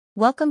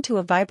Welcome to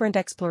a vibrant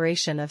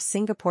exploration of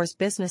Singapore's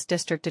business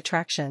district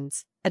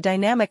attractions, a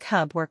dynamic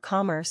hub where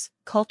commerce,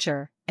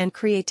 culture, and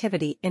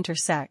creativity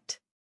intersect.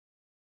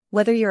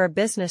 Whether you're a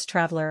business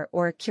traveler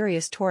or a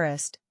curious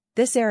tourist,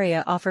 this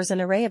area offers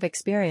an array of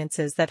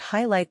experiences that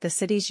highlight the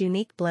city's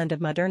unique blend of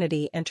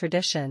modernity and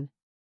tradition.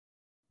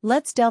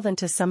 Let's delve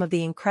into some of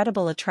the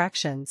incredible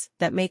attractions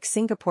that make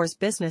Singapore's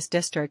business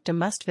district a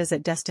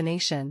must-visit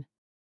destination.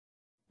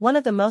 One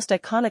of the most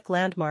iconic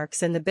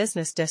landmarks in the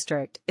business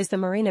district is the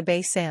Marina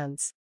Bay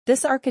Sands.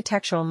 This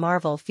architectural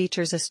marvel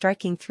features a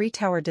striking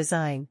three-tower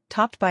design,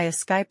 topped by a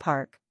sky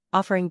park,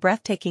 offering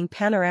breathtaking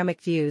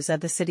panoramic views of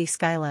the city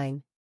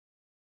skyline.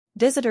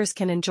 Visitors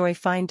can enjoy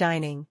fine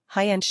dining,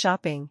 high-end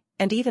shopping,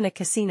 and even a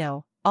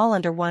casino, all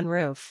under one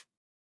roof.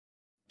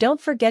 Don't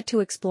forget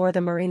to explore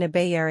the Marina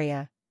Bay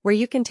area, where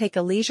you can take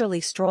a leisurely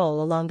stroll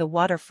along the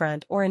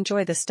waterfront or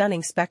enjoy the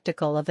stunning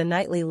spectacle of the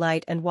nightly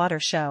light and water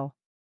show.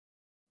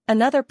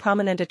 Another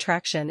prominent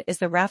attraction is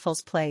the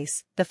Raffles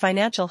Place, the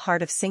financial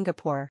heart of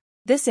Singapore.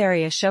 This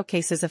area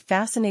showcases a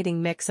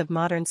fascinating mix of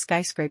modern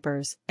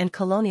skyscrapers and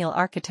colonial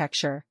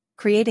architecture,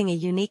 creating a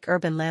unique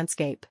urban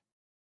landscape.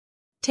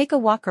 Take a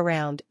walk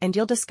around and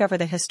you'll discover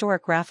the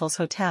historic Raffles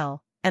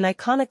Hotel, an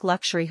iconic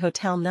luxury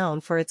hotel known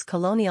for its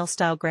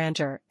colonial-style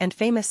grandeur and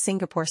famous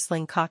Singapore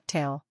sling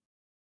cocktail.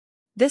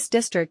 This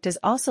district is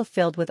also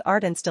filled with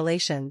art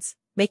installations,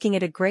 making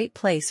it a great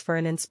place for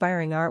an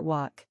inspiring art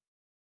walk.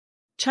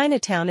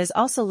 Chinatown is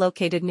also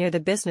located near the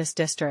business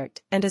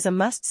district and is a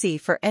must-see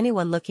for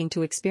anyone looking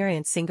to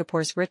experience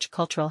Singapore's rich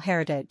cultural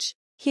heritage.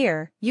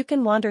 Here, you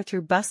can wander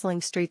through bustling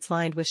streets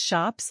lined with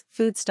shops,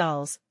 food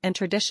stalls, and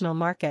traditional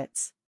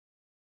markets.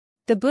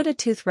 The Buddha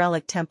Tooth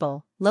Relic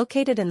Temple,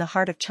 located in the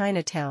heart of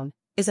Chinatown,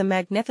 is a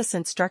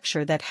magnificent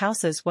structure that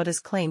houses what is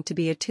claimed to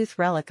be a tooth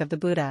relic of the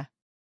Buddha.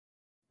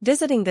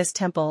 Visiting this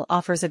temple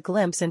offers a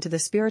glimpse into the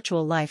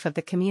spiritual life of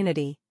the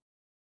community.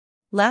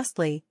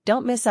 Lastly,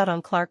 don't miss out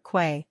on Clark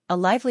Quay, a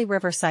lively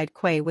riverside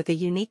quay with a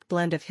unique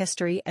blend of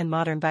history and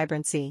modern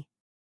vibrancy.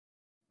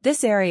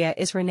 This area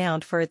is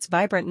renowned for its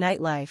vibrant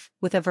nightlife,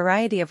 with a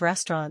variety of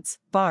restaurants,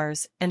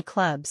 bars, and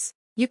clubs.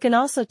 You can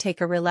also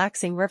take a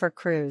relaxing river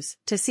cruise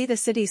to see the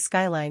city's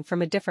skyline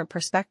from a different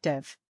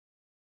perspective.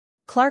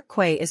 Clark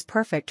Quay is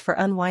perfect for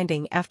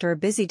unwinding after a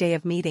busy day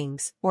of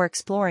meetings or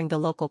exploring the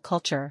local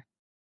culture.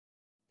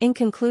 In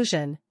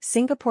conclusion,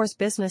 Singapore's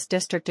business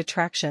district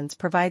attractions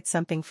provide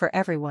something for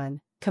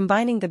everyone,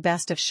 combining the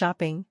best of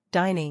shopping,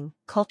 dining,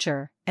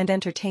 culture, and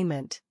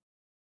entertainment.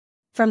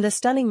 From the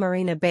stunning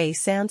Marina Bay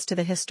Sands to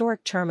the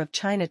historic charm of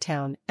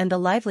Chinatown and the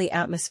lively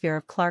atmosphere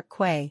of Clark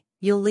Quay,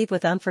 you'll leave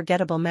with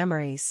unforgettable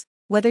memories.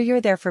 Whether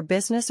you're there for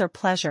business or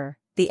pleasure,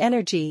 the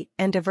energy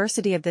and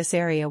diversity of this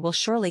area will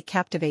surely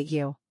captivate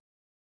you.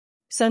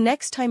 So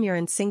next time you're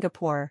in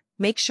Singapore,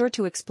 make sure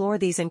to explore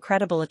these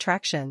incredible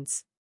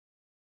attractions.